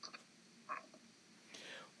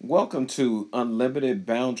Welcome to Unlimited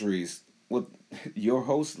Boundaries with your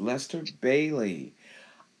host, Lester Bailey.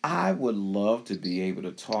 I would love to be able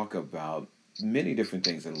to talk about many different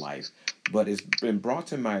things in life, but it's been brought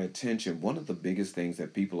to my attention one of the biggest things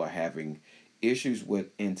that people are having issues with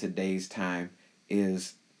in today's time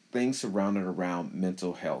is things surrounded around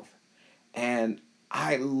mental health. And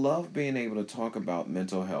I love being able to talk about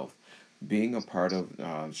mental health. Being a part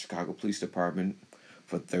of Chicago Police Department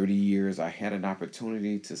for 30 years, I had an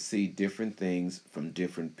opportunity to see different things from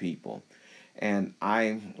different people. And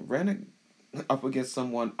I ran up against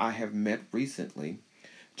someone I have met recently,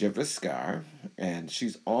 Jennifer Scar, and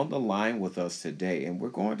she's on the line with us today. And we're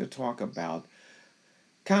going to talk about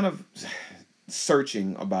kind of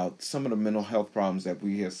searching about some of the mental health problems that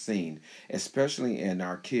we have seen, especially in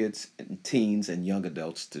our kids, teens, and young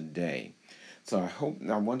adults today. So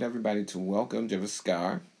I want everybody to welcome Jennifer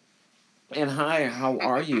Scar. And hi, how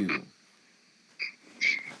are you?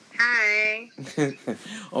 Hi.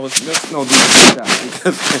 Oh, let's know this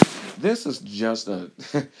because this is just a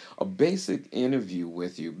basic interview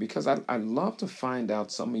with you because I love to find out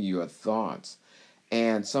some of your thoughts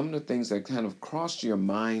and some of the things that kind of crossed your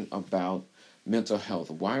mind about mental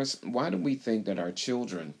health. Why do we think that our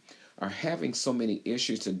children are having so many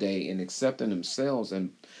issues today in accepting themselves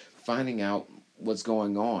and finding out what's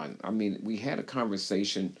going on? I mean, we had a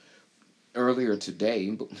conversation earlier today,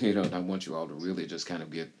 and I want you all to really just kind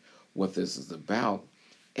of get what this is about.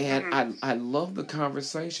 And hmm I love the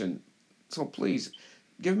conversation. So please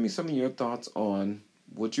give me some of your thoughts on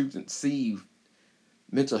what you can see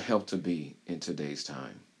mental health to be in today's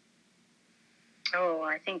time. Oh,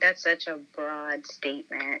 I think that's such a broad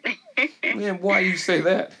statement. And why you say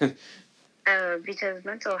that? Because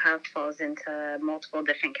mental health falls into multiple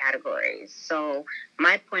different categories. So,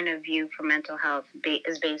 my point of view for mental health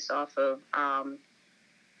is based off of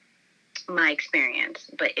my experience.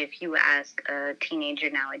 But if you ask a teenager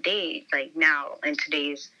nowadays, like now in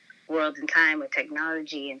today's world and time with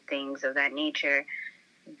technology and things of that nature,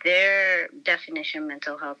 their definition of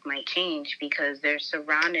mental health might change because they're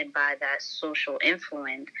surrounded by that social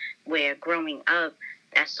influence where growing up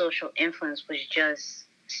that social influence was just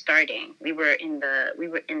starting. We were in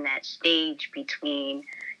that stage between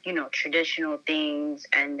traditional things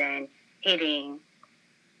and then hitting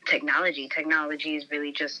technology is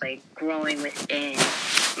really just like growing within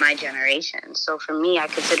my generation. So for me, I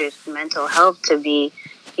consider mental health to be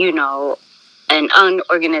you know an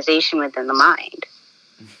unorganization within the mind.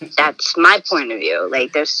 That's my point of view.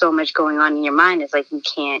 Like, there's so much going on in your mind. It's like you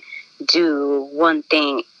can't do one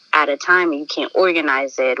thing at a time, and you can't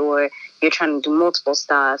organize it, or you're trying to do multiple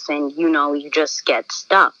stuff, and you just get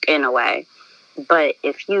stuck in a way. But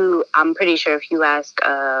I'm pretty sure if you ask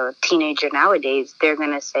a teenager nowadays, they're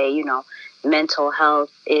gonna say, mental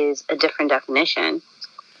health is a different definition.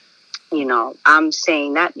 I'm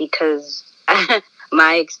saying that because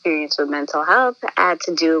my experience with mental health had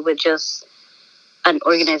to do with just an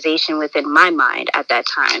organization within my mind at that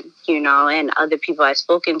time, and other people I've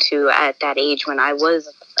spoken to at that age when I was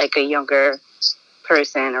like a younger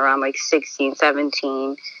person, around like 16,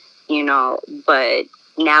 17, but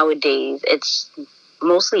nowadays it's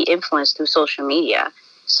mostly influenced through social media.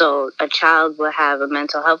 So a child will have a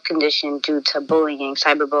mental health condition due to bullying,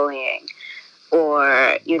 cyberbullying,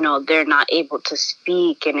 or, they're not able to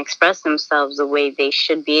speak and express themselves the way they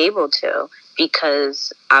should be able to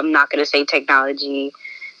because I'm not going to say technology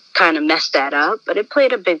kind of messed that up, but it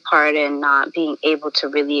played a big part in not being able to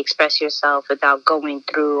really express yourself without going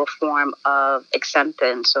through a form of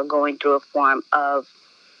acceptance or going through a form of,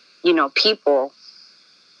 people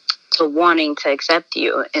to wanting to accept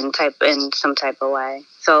you in some type of way.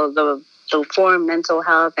 So the form mental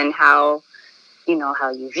health and how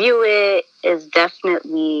you view it is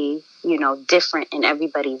definitely, different in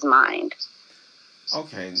everybody's mind.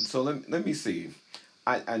 Okay, so let me see.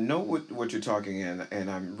 I know what you're talking in, and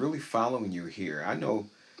I'm really following you here. I know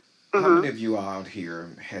how Mm-hmm. many of you out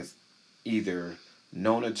here has either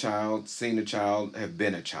known a child, seen a child, have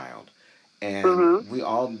been a child. And Mm-hmm. we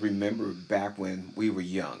all remember back when we were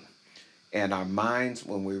young. And our minds,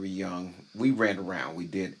 when we were young, we ran around. We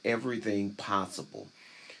did everything possible.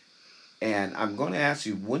 And I'm going to ask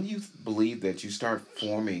you, when do you believe that you start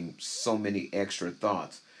forming so many extra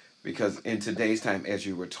thoughts? Because in today's time, as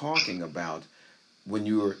you were talking about, when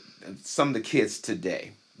you were, some of the kids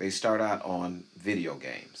today, they start out on video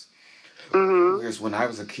games. Mm-hmm. Whereas when I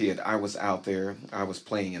was a kid, I was out there, I was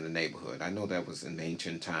playing in the neighborhood. I know that was in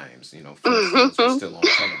ancient times, Flintstones were still on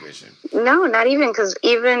television. No, not even, because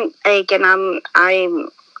even like, and I'm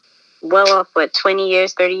well off, what, 20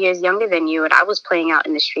 years, 30 years younger than you, and I was playing out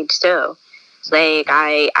in the streets too. Like,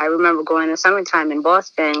 I remember going in the summertime in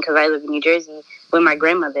Boston, because I live in New Jersey, with my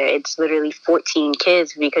grandmother. It's literally 14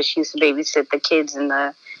 kids, because she used to babysit the kids in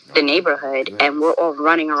the neighborhood, and we're all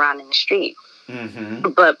running around in the street.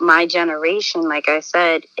 Mm-hmm. But my generation, like I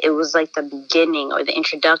said, it was like the beginning or the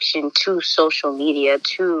introduction to social media,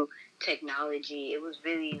 to technology. It was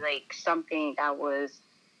really like something that was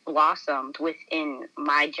blossomed within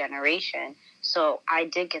my generation. So I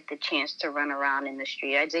did get the chance to run around in the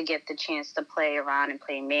street. I did get the chance to play around and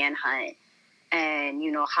play manhunt and,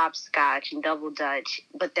 hopscotch and double dutch.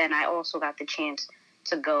 But then I also got the chance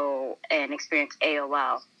to go and experience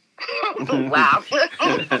AOL. Wow.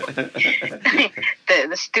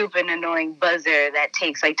 the stupid, annoying buzzer that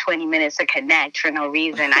takes like 20 minutes to connect for no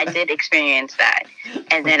reason. I did experience that.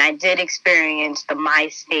 And then I did experience the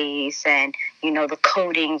MySpace and, the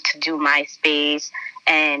coding to do MySpace.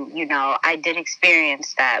 And, I did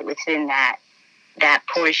experience that within that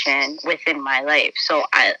portion within my life. So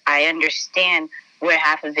I understand where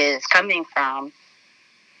half of it is coming from.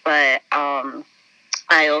 But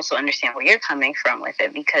I also understand where you're coming from with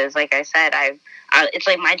it, because, like I said, it's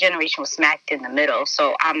like my generation was smacked in the middle.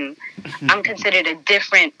 So I'm considered a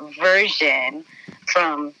different version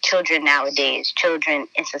from children nowadays, children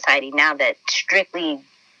in society now that strictly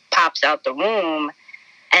pops out the room,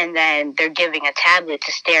 and then they're giving a tablet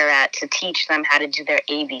to stare at to teach them how to do their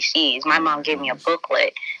ABCs. My mom gave me a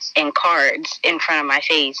booklet and cards in front of my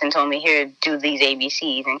face and told me, here, do these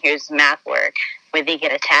ABCs, and here's the math work, where they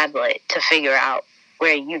get a tablet to figure out,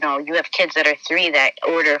 where, you have kids that are 3 that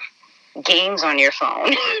order games on your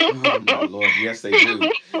phone. Oh, my Lord. Yes, they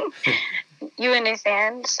do. You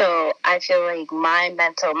understand? So I feel like my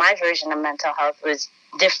version of mental health was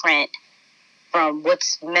different from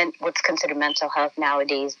what's considered mental health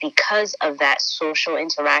nowadays, because of that social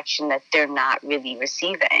interaction that they're not really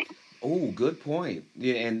receiving. Oh, good point.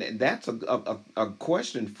 Yeah, and that's a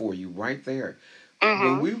question for you right there. When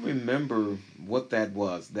Mm-hmm. we remember what that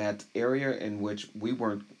was, that area in which we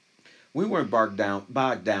weren't bogged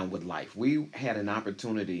down with life. We had an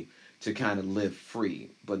opportunity to kind of live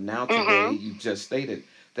free. But now today, Mm-hmm. you just stated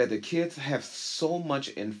that the kids have so much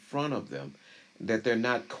in front of them that they're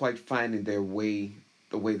not quite finding their way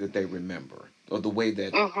the way that they remember, or the way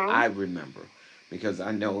that Mm-hmm. I remember. Because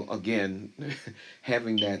I know, again,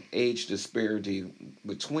 having that age disparity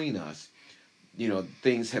between us,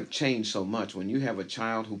 things have changed so much. When you have a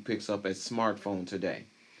child who picks up a smartphone today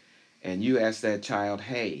and you ask that child,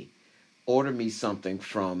 hey, order me something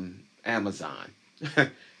from Amazon.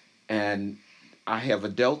 And I have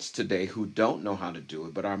adults today who don't know how to do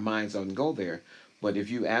it, but our minds don't go there. But if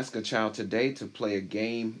you ask a child today to play a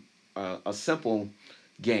game, a simple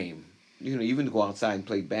game, even to go outside and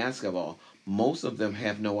play basketball, most of them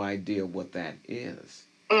have no idea what that is.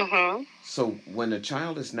 Mm-hmm. So when a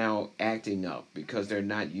child is now acting up because they're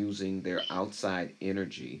not using their outside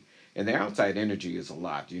energy, and their outside energy is a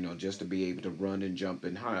lot, just to be able to run and jump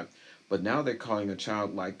and hop. But now they're calling a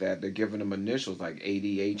child like that, they're giving them initials like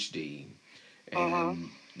ADHD, Mm-hmm. and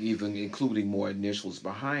even including more initials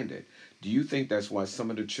behind it. Do you think that's why some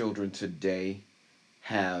of the children today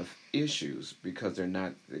have issues, because they're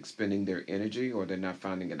not expending their energy, or they're not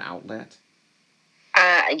finding an outlet?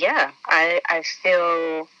 Yeah, I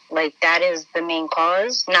feel like that is the main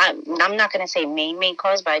cause. I'm not going to say main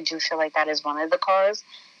cause, but I do feel like that is one of the cause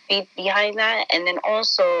behind that. And then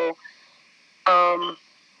also, um,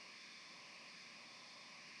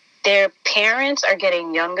 their parents are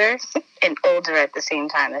getting younger and older at the same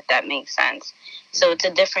time, if that makes sense. So it's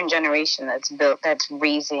a different generation that's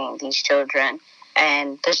raising these children.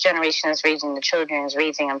 And this generation that's raising the children is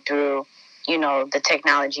raising them through, the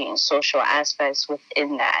technology and social aspects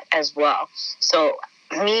within that as well. So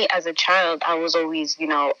me as a child, I was always,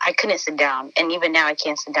 I couldn't sit down. And even now I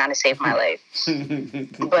can't sit down to save my life.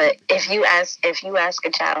 But if you ask a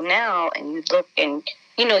child now, and you look and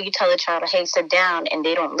you tell a child, hey, sit down, and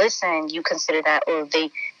they don't listen, you consider that, or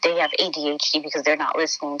they have ADHD because they're not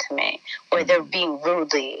listening to me, or they're being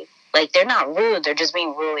rudely. Like, they're not rude, they're just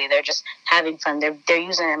being rudely. They're just having fun. They're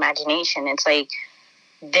using their imagination. It's like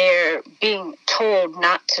they're being told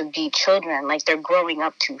not to be children. Like, they're growing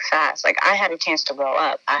up too fast. Like, I had a chance to grow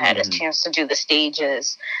up. I had a chance to do the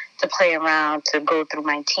stages, to play around, to go through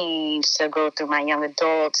my teens, to go through my young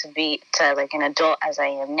adult, to be to like an adult as I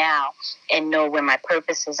am now, and know where my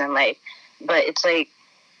purpose is in life. But it's like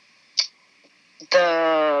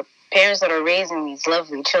the parents that are raising these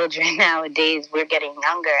lovely children nowadays, we're getting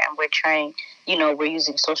younger, and we're trying, we're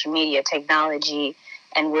using social media technology,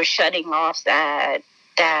 and we're shutting off that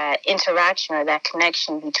interaction or that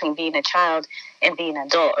connection between being a child and being an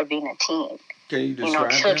adult or being a teen. Can you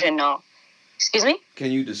describe that? Children know. Excuse me.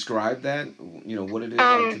 Can you describe that? What it is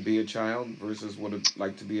like to Um, be a child versus what it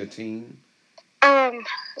like to be a teen? um,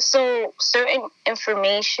 so certain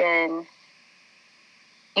information,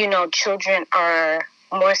 children are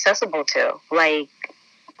more accessible to, like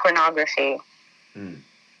pornography. Mm.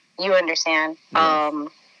 You understand? Yes.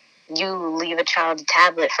 You leave a child a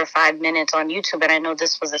tablet for 5 minutes on YouTube, and I know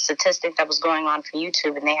this was a statistic that was going on for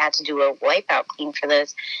YouTube, and they had to do a wipeout clean for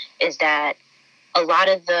this, is that a lot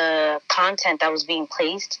of the content that was being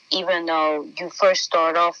placed, even though you first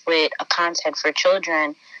start off with a content for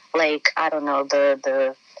children, like, I don't know,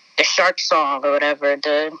 the shark song or whatever,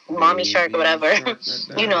 the mommy shark or Baby whatever, shark.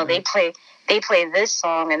 Da, da, da. they play this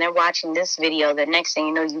song and they're watching this video. The next thing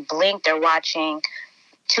you know, you blink, they're watching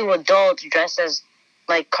two adults dressed as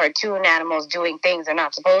like cartoon animals doing things they're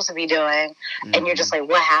not supposed to be doing, and you're just Mm-hmm. like,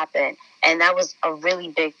 what happened? And that was a really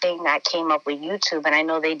big thing that came up with YouTube, and I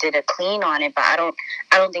know they did a clean on it, but I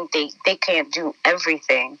don't think they can't do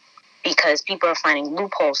everything because people are finding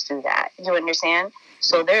loopholes through that. You understand?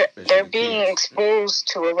 So they're Especially the being kids. exposed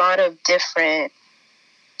to a lot of different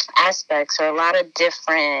aspects or a lot of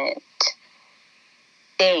different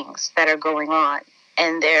things that are going on,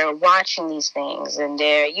 and they're watching these things, and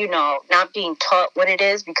they're not being taught what it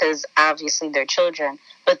is because obviously they're children,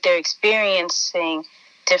 but they're experiencing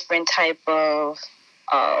different type of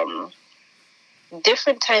um,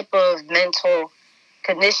 different type of mental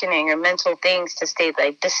conditioning or mental things to state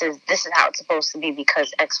like this is how it's supposed to be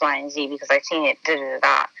because X, Y, and Z, because I've seen it, da da da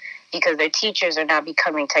da. Because their teachers are now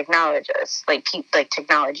becoming technologists, like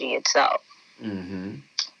technology itself. Mm-hmm.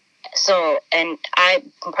 So, and I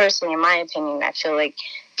personally, in my opinion, I feel like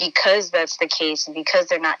because that's the case, and because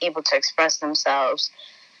they're not able to express themselves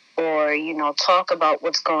or, talk about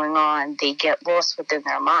what's going on, they get lost within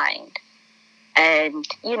their mind. And,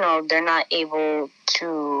 they're not able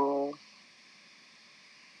to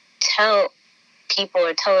tell people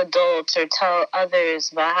or tell adults or tell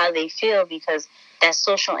others about how they feel because that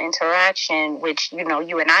social interaction, which, you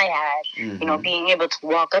and I had, Mm-hmm. being able to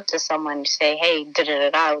walk up to someone and say, hey, da da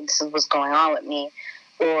da da, this is what's going on with me,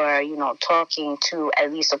 or, talking to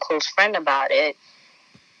at least a close friend about it,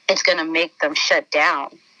 it's going to make them shut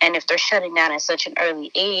down. And if they're shutting down at such an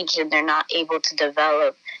early age and they're not able to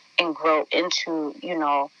develop and grow into,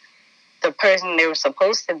 the person they were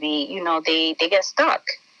supposed to be, they get stuck.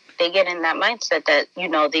 They get in that mindset that,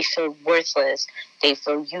 they feel worthless, they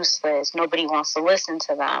feel useless, nobody wants to listen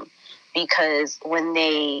to them. Because when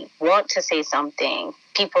they want to say something,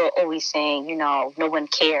 people are always saying, no one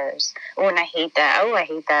cares. Oh, and I hate that. Oh, I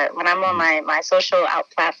hate that. When I'm on my social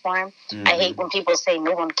out platform, I Mm-hmm. hate when people say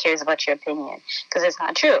no one cares about your opinion because it's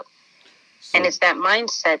not true. And So it's that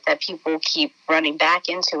mindset that people keep running back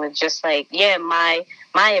into. It's just like, yeah, my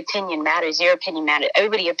opinion matters, your opinion matters,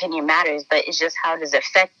 everybody's opinion matters, but it's just how does it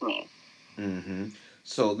affect me? mm-hmm.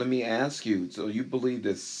 So let me ask you. So you believe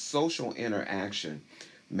that social interaction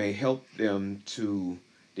may help them to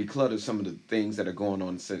declutter some of the things that are going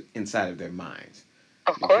on inside of their minds,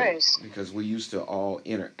 Of because course. we used to all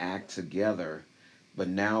interact together, but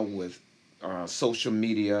now with social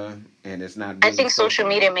media, and it's not I really think social social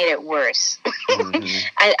media anymore. made it worse.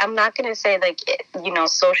 Mm-hmm. I'm not going to say like,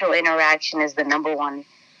 social interaction is the number one,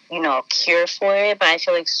 cure for it, but I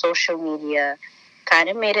feel like social media kind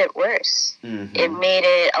of made it worse. It Mm-hmm. made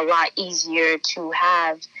it a lot easier to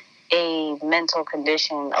have a mental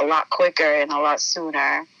condition a lot quicker and a lot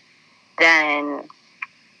sooner than,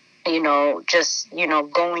 just,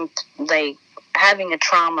 like having a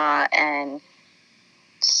trauma and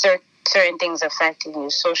certain things affecting you.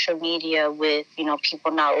 Social media with,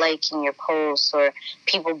 people not liking your posts or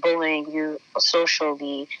people bullying you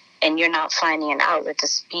socially, and you're not finding an outlet to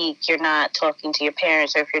speak. You're not talking to your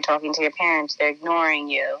parents, or if you're talking to your parents, they're ignoring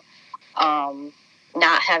you. Um,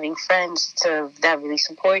 Not having friends that really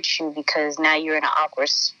support you because now you're in an awkward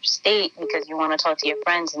state because you want to talk to your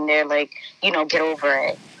friends and they're like, get over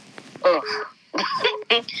it. Ugh.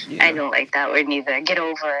 I Yeah. don't like that word neither. Get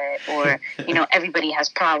over it. Or, everybody has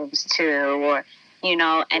problems too. Or,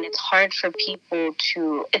 and it's hard for people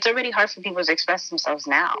it's already hard for people to express themselves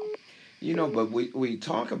now. But we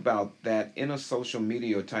talk about that in a social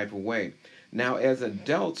media type of way. Now, as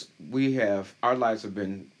adults, our lives have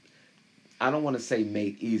been, I don't want to say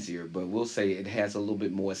made easier, but we'll say it has a little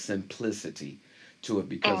bit more simplicity to it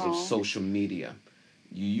because of Mm-hmm. social media.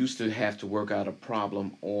 You used to have to work out a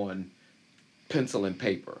problem on pencil and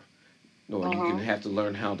paper, or you can Mm-hmm. have to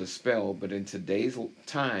learn how to spell. But in today's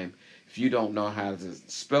time, if you don't know how to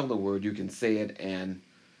spell the word, you can say it, and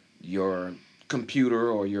your computer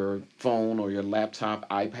or your phone or your laptop,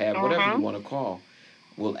 iPad, whatever you Mm-hmm. want to call,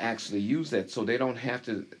 will actually use that. So they don't have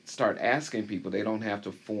to start asking people. They don't have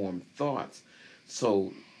to form thoughts.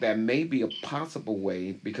 So that may be a possible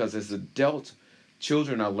way because as adults,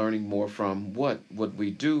 children are learning more from what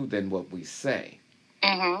we do than what we say.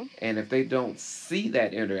 Mm-hmm. And if they don't see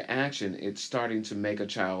that interaction, it's starting to make a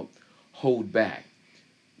child hold back.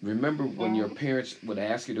 Remember when your Mm-hmm. parents would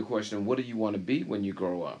ask you the question, what do you want to be when you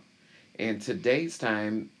grow up? In today's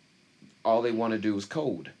time, all they want to do is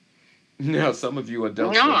code. Now, some of you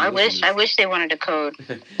adults No, that I listen to wish I this. wish they wanted to code.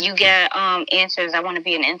 You get answers. I want to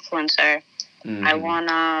be an influencer. Mm-hmm.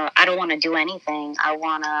 I don't wanna do anything. I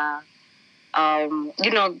wanna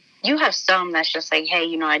you have some that's just like,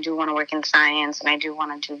 hey, I do want to work in science and I do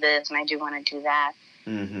want to do this and I do want to do that.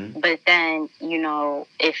 Mm-hmm. But then,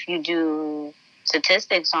 if you do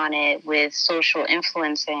statistics on it with social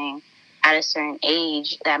influencing at a certain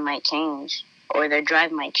age, that might change or their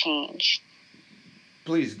drive might change.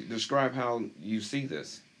 Please describe how you see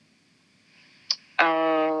this.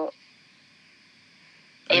 Uh,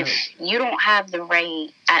 Uh, if you don't have the right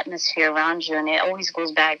atmosphere around you, and it always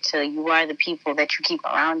goes back to you are the people that you keep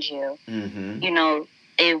around you, mm-hmm.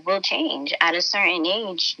 it will change. At a certain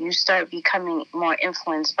age, you start becoming more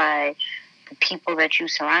influenced by the people that you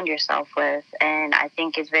surround yourself with. And I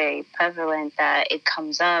think it's very prevalent that it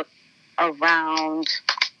comes up around,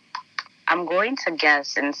 I'm going to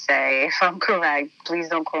guess and say, if I'm correct, please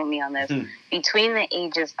don't quote me on this, between the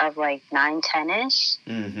ages of like 9, 10 ish.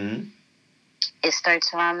 Mm-hmm. It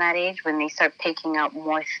starts around that age when they start picking up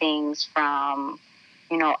more things from,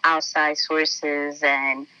 outside sources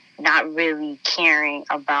and not really caring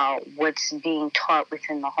about what's being taught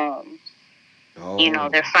within the home. Oh.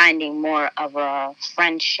 They're finding more of a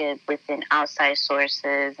friendship within outside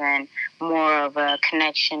sources and more of a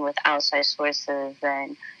connection with outside sources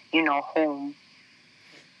than, home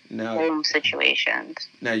Now, home situations.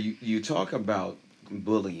 now you talk about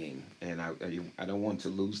bullying, and I don't want to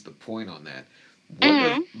lose the point on that.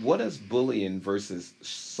 Mm-hmm. What does bullying versus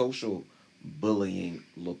social bullying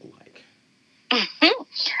look like?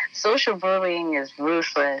 Social bullying is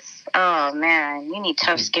ruthless. Oh man, you need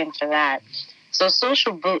tough skin for that. So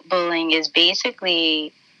social bullying is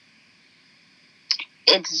basically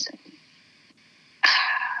it's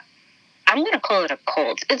I'm gonna call it a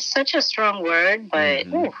cult. It's such a strong word, but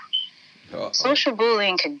Mm-hmm. social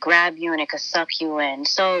bullying could grab you and it could suck you in.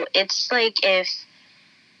 So it's like if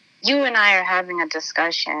you and I are having a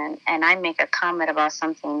discussion and I make a comment about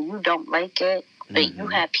something, you don't like it, but you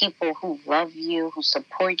Mm-hmm. have people who love you, who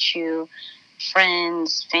support you,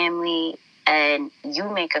 friends, family, and you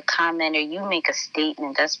make a comment or you make a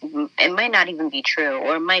statement it might not even be true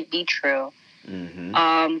or it might be true.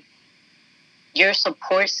 Mm-hmm. Your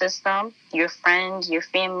support system, your friends, your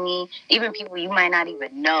family, even people you might not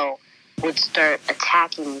even know would start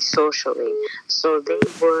attacking you socially. So they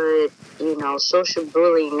would, social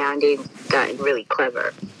bullying nowadays gotten really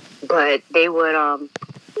clever. But they would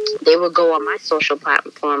go on my social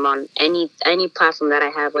platform on any platform that I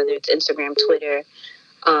have, whether it's Instagram, Twitter,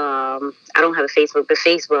 I don't have a Facebook, but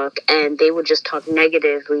Facebook, and they would just talk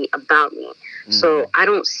negatively about me. Mm-hmm. So I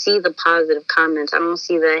don't see the positive comments. I don't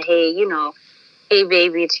see the, hey, hey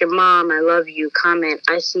baby, it's your mom, I love you comment.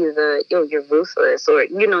 I see the, yo, you're ruthless, or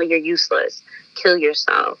you're useless. Kill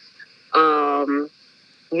yourself.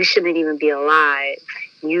 You shouldn't even be alive.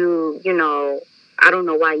 I don't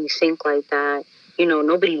know why you think like that.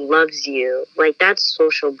 Nobody loves you. Like that's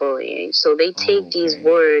social bullying. So they take these Okay.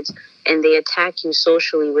 words and they attack you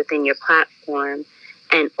socially within your platform,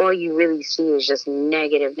 and all you really see is just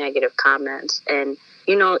negative comments. And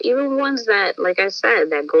even ones that, like I said,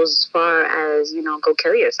 that goes as far as, go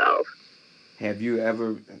kill yourself. Have you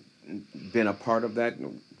ever been a part of that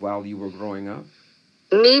while you were growing up?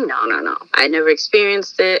 Me, no, no, no. I never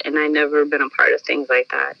experienced it, and I never been a part of things like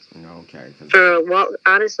that. Okay.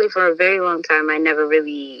 Honestly, for a very long time,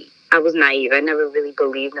 I was naive. I never really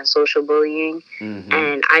believed in social bullying, Mm-hmm.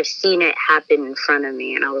 and I've seen it happen in front of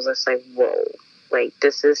me, and I was just like, whoa, like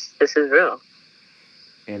this is real.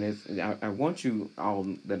 And I want you all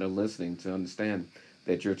that are listening to understand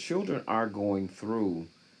that your children are going through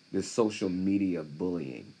this social media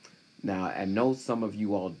bullying. Now, I know some of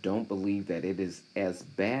you all don't believe that it is as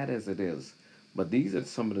bad as it is, but these are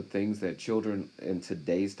some of the things that children in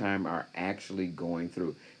today's time are actually going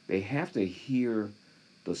through. They have to hear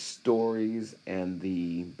the stories and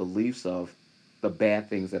the beliefs of the bad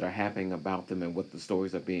things that are happening about them and what the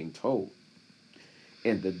stories are being told.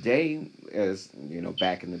 In the day, as you know,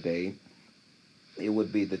 back in the day, it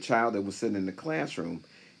would be the child that was sitting in the classroom.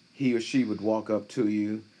 He or she would walk up to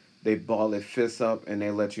you, they ball their fists up, and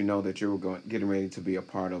they let you know that you were getting ready to be a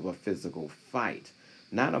part of a physical fight,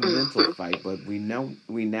 not a mental Mm-hmm. fight. But we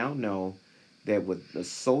now know that with the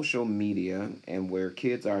social media and where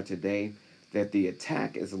kids are today, that the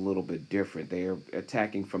attack is a little bit different. They are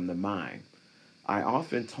attacking from the mind. I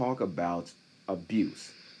often talk about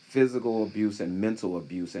abuse, physical abuse and mental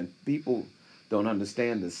abuse, and people don't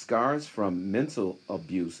understand the scars from mental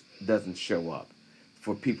abuse doesn't show up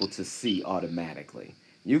for people to see automatically.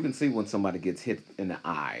 You can see when somebody gets hit in the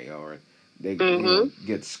eye or they Mm-hmm.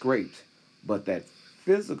 get scraped, but that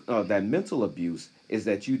physical that mental abuse is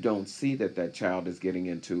that you don't see that that child is getting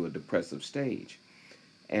into a depressive stage,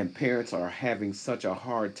 and parents are having such a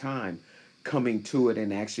hard time coming to it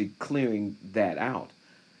and actually clearing that out.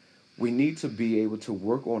 We need to be able to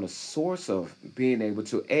work on a source of being able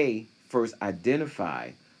to a first identify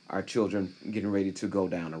our children getting ready to go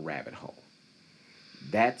down a rabbit hole.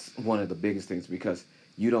 That's one of the biggest things because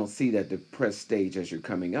you don't see that depressed stage as you're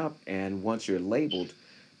coming up, and once you're labeled,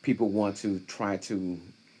 people want to try to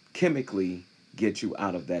chemically get you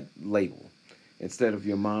out of that label. Instead of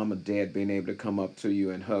your mom or dad being able to come up to you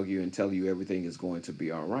and hug you and tell you everything is going to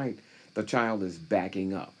be all right, the child is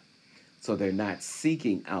backing up. So they're not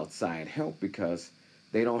seeking outside help because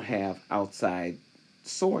they don't have outside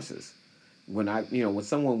sources. When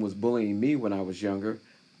someone was bullying me when I was younger,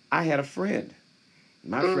 I had a friend.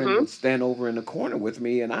 My friend Mm-hmm. would stand over in the corner with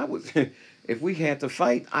me, and I was, if we had to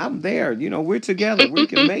fight, I'm there. We're together. We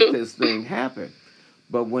can make this thing happen.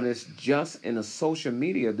 But when it's just in a social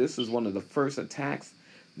media, this is one of the first attacks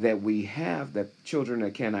that we have that children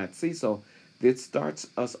that cannot see. So this starts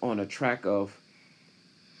us on a track of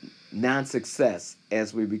non-success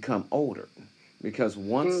as we become older, because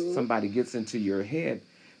once Mm-hmm. somebody gets into your head,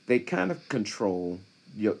 they kind of control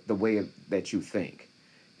the way that you think.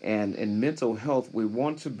 And in mental health, we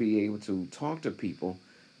want to be able to talk to people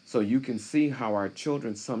so you can see how our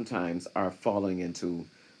children sometimes are falling into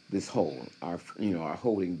this hole, are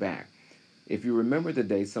holding back. If you remember the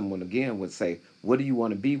day someone again would say, "What do you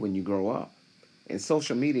want to be when you grow up?" In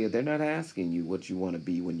social media, they're not asking you what you want to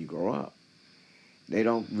be when you grow up. They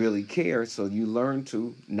don't really care, so you learn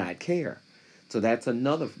to not care. So that's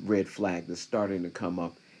another red flag that's starting to come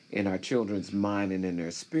up in our children's mind and in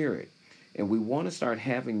their spirit. And we want to start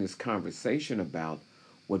having this conversation about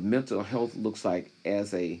what mental health looks like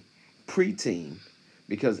as a preteen,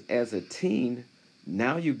 because as a teen,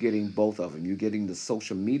 now you're getting both of them. You're getting the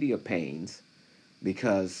social media pains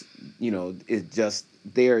because it's just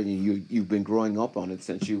there, and you've been growing up on it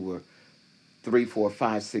since you were 3, 4,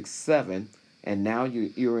 5, 6, 7, and now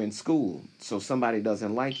you're in school. So somebody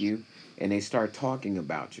doesn't like you, and they start talking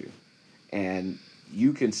about you, and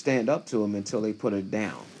you can stand up to them until they put it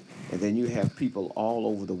down, and then you have people all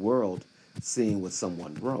over the world seeing what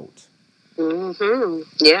someone wrote, Mm-hmm.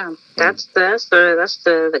 Yeah, and that's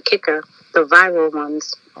the kicker. The viral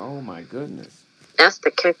ones. oh my goodness. That's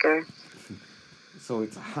the kicker. So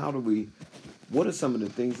it's how do we? What are some of the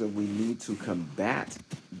things that we need to combat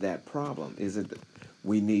that problem? Is it that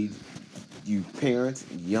we need you parents,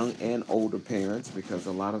 young and older parents, because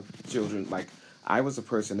a lot of children, like I was a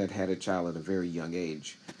person that had a child at a very young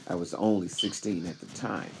age. I was only 16 at the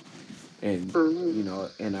time. And,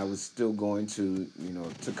 Mm-hmm. and I was still going to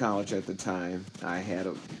college at the time. I had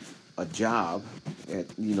a job a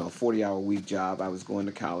 40-hour week job. I was going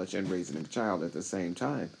to college and raising a child at the same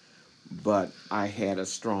time. But I had a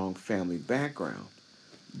strong family background.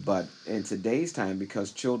 But in today's time,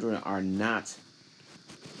 because children are not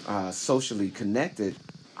socially connected,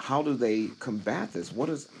 how do they combat this? What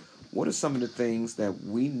are some of the things that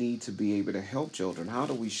we need to be able to help children? How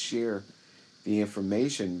do we share the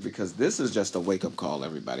information? Because this is just a wake up call,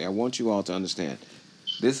 everybody. I want you all to understand.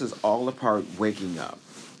 This is all a part waking up.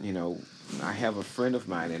 You know, I have a friend of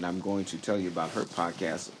mine, and I'm going to tell you about her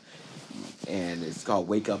podcast, and it's called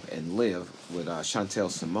Wake Up and Live with Chantel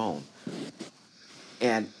Simone.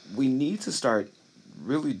 And we need to start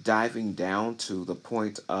really diving down to the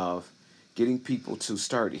point of getting people to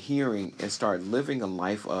start hearing and start living a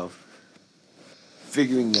life of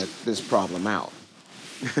figuring this problem out.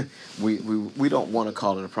 We don't want to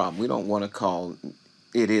call it a problem. We don't want to call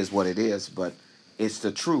it is what it is, but it's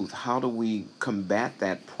the truth. How do we combat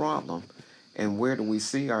that problem, and where do we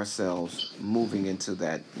see ourselves moving into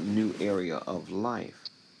that new area of life?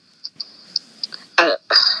 Uh,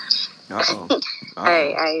 Uh oh.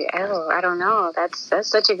 Uh oh. I don't know. That's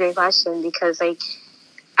such a great question because like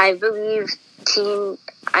I believe teen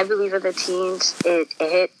I believe with the teens it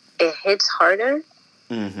hits harder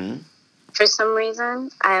Mm hmm. for some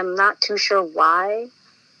reason. I am not too sure why,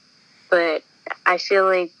 but I feel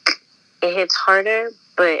like it hits harder.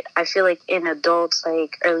 But I feel like in adults,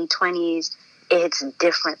 like early 20s, it hits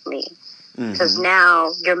differently Mm because hmm.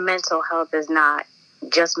 now your mental health is not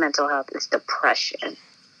just mental health; it's depression.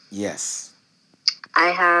 Yes. I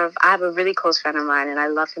have a really close friend of mine, and I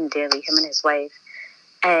love him dearly, him and his wife.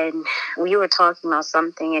 And we were talking about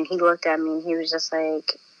something, and he looked at me and he was just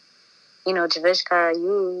like,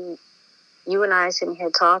 Javishka, you and I are sitting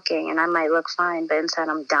here talking, and I might look fine, but inside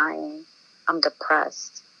I'm dying. I'm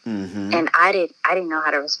depressed. Mm-hmm. And I didn't know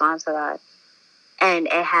how to respond to that. And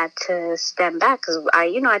it had to stem back because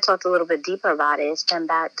I talked a little bit deeper about it. It stemmed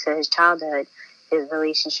back to his childhood, his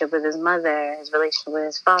relationship with his mother, his relationship with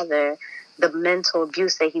his father, the mental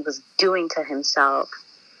abuse that he was doing to himself,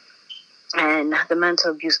 and the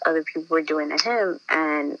mental abuse other people were doing to him.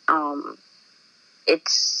 And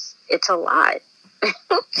it's a lot.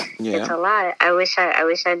 It's Yeah. a lot. I wish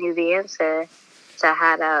I knew the answer to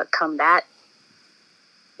how to combat,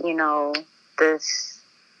 you know, this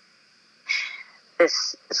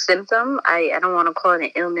this symptom. I don't want to call it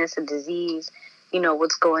an illness, a disease,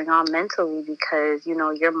 what's going on mentally, because,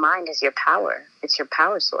 your mind is your power. It's your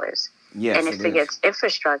power source. And Yes, it if it is. gets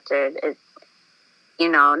infrastructured,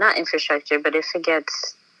 not infrastructure, but if it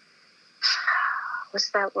gets,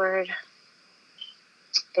 what's that word?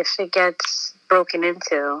 If it gets broken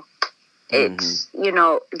into,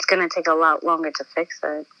 Mm-hmm. it's going to take a lot longer to fix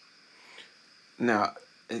it. Now,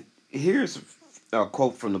 here's a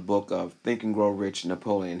quote from the book of Think and Grow Rich,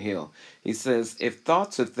 Napoleon Hill. He says, "If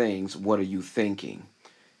thoughts are things, what are you thinking?"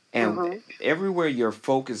 And Mm-hmm. everywhere your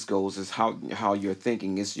focus goes is how you're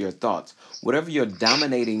thinking, is your thoughts. Whatever your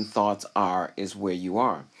dominating thoughts are is where you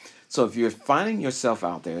are. So if you're finding yourself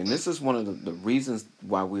out there, and this is one of the reasons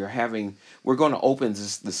why we're going to open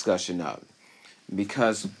this discussion up,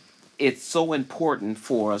 because it's so important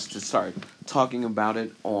for us to start talking about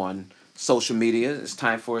it on social media. It's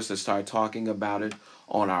time for us to start talking about it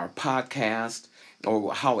on our podcast,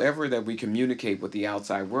 or however that we communicate with the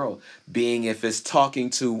outside world, being if it's talking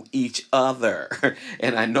to each other.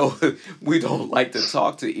 And I know we don't like to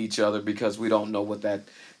talk to each other because we don't know what that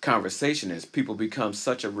conversation is. People become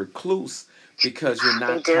such a recluse because you're They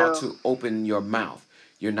not taught do. to open your mouth.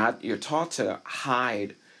 You're taught to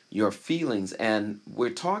hide your feelings, and we're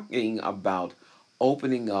talking about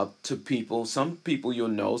opening up to people. Some people you'll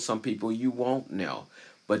know, some people you won't know,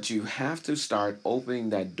 but you have to start opening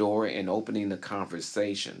that door and opening the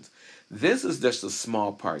conversations. This is just a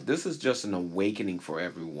small part. This is just an awakening for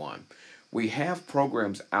everyone. We have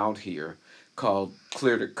programs out here called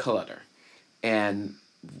Clear the Clutter, and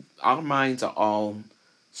our minds are all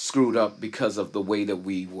screwed up because of the way that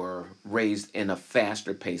we were raised in a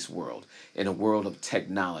faster paced world, in a world of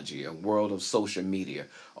technology, a world of social media,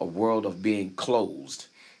 a world of being closed.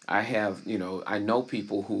 I know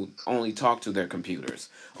people who only talk to their computers,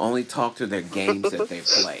 only talk to their games that they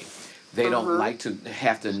play. They don't Mm-hmm. like to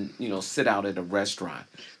have to, sit out at a restaurant.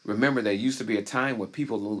 Remember, there used to be a time where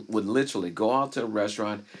people would literally go out to a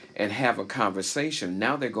restaurant and have a conversation.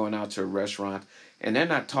 Now they're going out to a restaurant and they're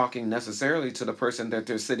not talking necessarily to the person that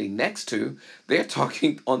they're sitting next to. They're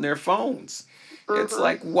talking on their phones. It's Mm-hmm.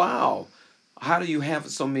 like, wow, how do you have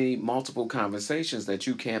so many multiple conversations that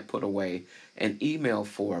you can't put away an email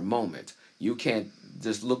for a moment? You can't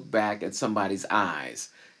just look back at somebody's eyes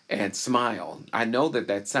and smile. I know that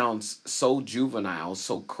that sounds so juvenile,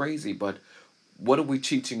 so crazy, but what are we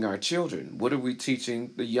teaching our children? What are we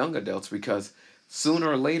teaching the young adults? Because sooner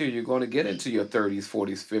or later you're going to get into your 30s,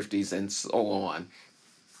 40s, 50s, and so on.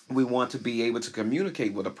 We want to be able to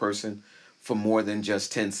communicate with a person for more than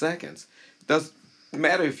just 10 seconds. Doesn't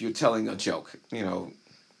matter if you're telling a joke.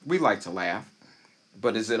 We like to laugh,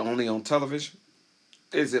 but is it only on television?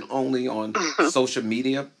 Is it only on social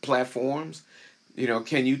media platforms?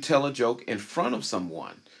 Can you tell a joke in front of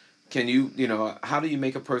someone? How do you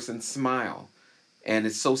make a person smile? And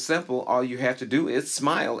it's so simple. All you have to do is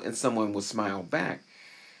smile, and someone will smile back.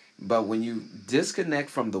 But when you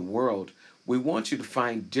disconnect from the world, we want you to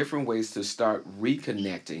find different ways to start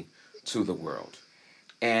reconnecting to the world.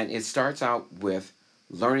 And it starts out with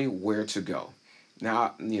learning where to go.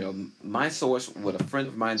 Now, my source with a friend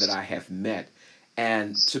of mine that I have met,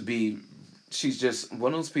 and she's just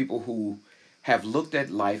one of those people who have looked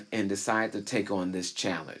at life and decided to take on this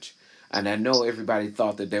challenge. And I know everybody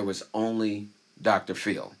thought that there was only Dr.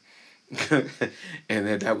 Phil,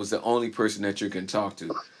 and that was the only person that you can talk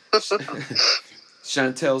to.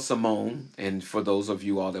 Chantel Simone, and for those of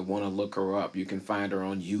you all that want to look her up, you can find her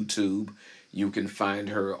on YouTube. You can find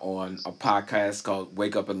her on a podcast called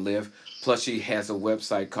Wake Up and Live. Plus, she has a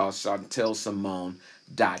website called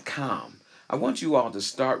ChantelSimone.com. I want you all to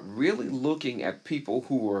start really looking at people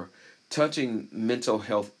who are touching mental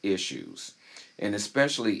health issues, and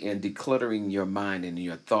especially in decluttering your mind and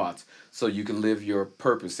your thoughts so you can live your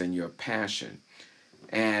purpose and your passion.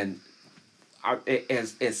 And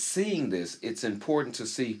as seeing this, it's important to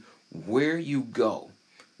see where you go.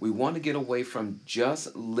 We want to get away from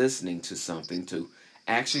just listening to something to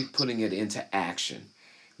actually putting it into action,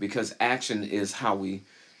 because action is how we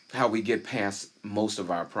get past most of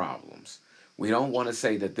our problems. We don't want to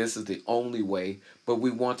say that this is the only way, but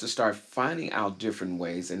we want to start finding out different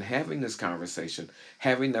ways and having this conversation,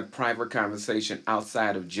 having that private conversation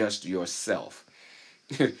outside of just yourself.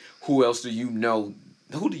 Who else do you know?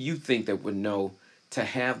 Who do you think that would know to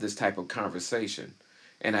have this type of conversation?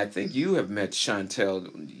 And I think you have met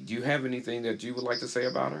Chantel. Do you have anything that you would like to say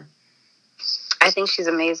about her? I think she's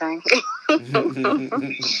amazing.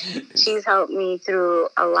 She's helped me through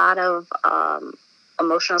a lot of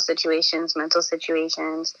emotional situations, mental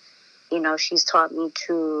situations. She's taught me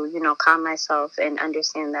to, calm myself and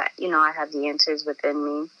understand that, I have the answers within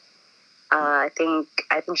me. I think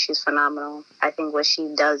she's phenomenal. I think what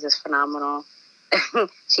she does is phenomenal.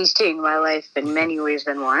 She's changed my life in many ways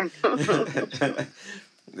than one.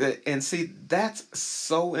 And see, that's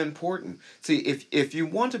so important. See, if you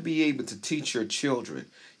want to be able to teach your children,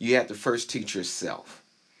 you have to first teach yourself.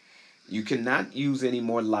 You cannot use any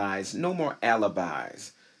more lies, no more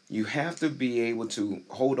alibis. You have to be able to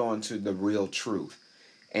hold on to the real truth.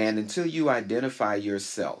 And until you identify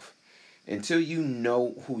yourself, until you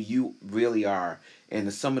know who you really are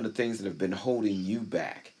and some of the things that have been holding you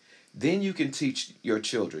back, then you can teach your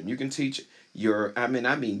children. You can teach I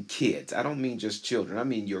mean kids. I don't mean just children. I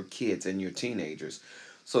mean your kids and your teenagers.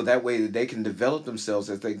 So that way they can develop themselves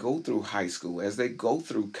as they go through high school, as they go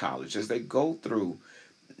through college, as they go through,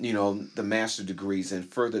 the master degrees and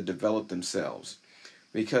further develop themselves.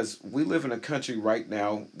 Because we live in a country right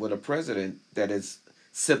now with a president that is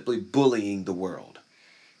simply bullying the world.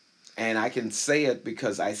 And I can say it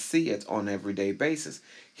because I see it on an everyday basis.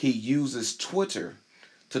 He uses Twitter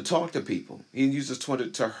to talk to people. He uses Twitter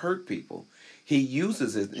to hurt people. He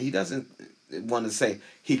uses it. He doesn't want to say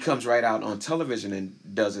he comes right out on television and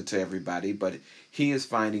does it to everybody, but he is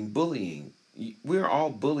finding bullying. We're all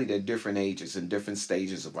bullied at different ages and different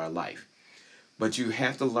stages of our life. But you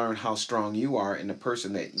have to learn how strong you are and the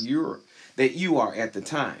person that you are at the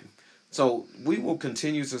time. So we will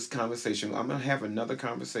continue this conversation. I'm gonna have another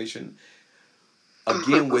conversation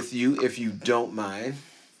again with you if you don't mind.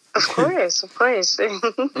 Of course, of course.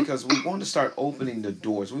 Because we want to start opening the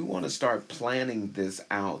doors. We want to start planning this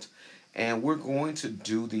out. And we're going to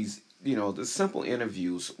do these, the simple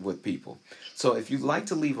interviews with people. So if you'd like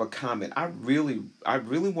to leave a comment, I really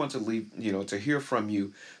want to leave, to hear from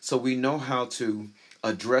you so we know how to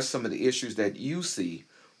address some of the issues that you see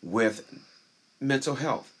with mental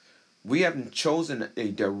health. We haven't chosen a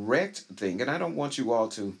direct thing, and I don't want you all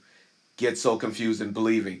to get so confused in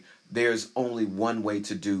believing there's only one way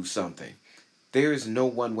to do something. There is no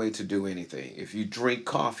one way to do anything. If you drink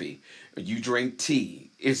coffee, or you drink tea,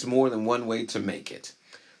 it's more than one way to make it.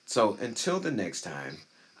 So until the next time,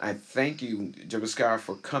 I thank you, Javiskar,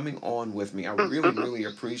 for coming on with me. I really, really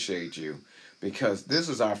appreciate you because this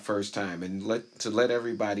is our first time, and let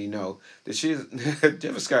everybody know that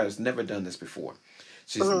Javiskar has never done this before.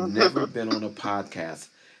 She's never been on a podcast,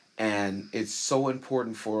 and it's so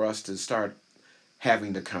important for us to start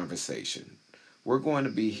having the conversation. We're going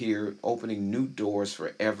to be here opening new doors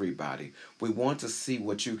for everybody. We want to see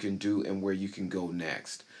what you can do and where you can go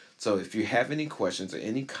next. So if you have any questions or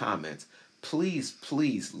any comments, please,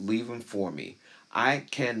 please leave them for me. I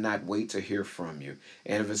cannot wait to hear from you.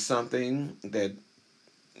 And if it's something that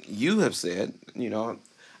you have said,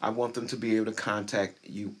 I want them to be able to contact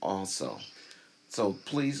you also. So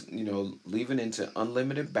please, leave it into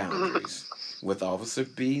unlimited boundaries with Officer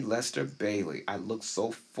B. Lester Bailey. I look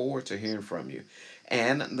so forward to hearing from you.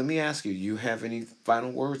 And let me ask you, you have any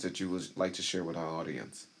final words that you would like to share with our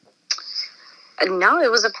audience? No,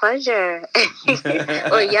 it was a pleasure.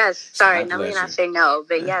 Or yes, sorry, My let me not pleasure. say no,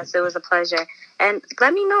 but yes, it was a pleasure. And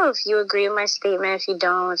let me know if you agree with my statement, if you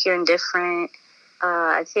don't, if you're indifferent.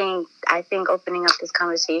 I think opening up this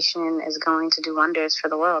conversation is going to do wonders for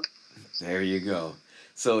the world. There you go.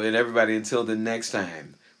 So, and everybody, until the next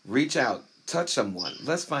time, reach out, touch someone.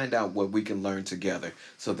 Let's find out what we can learn together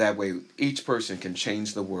so that way each person can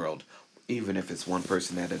change the world, even if it's one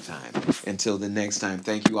person at a time. Until the next time,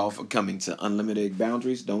 thank you all for coming to Unlimited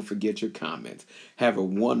Boundaries. Don't forget your comments. Have a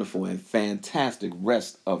wonderful and fantastic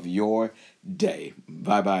rest of your day.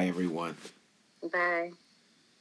 Bye bye, everyone. Bye.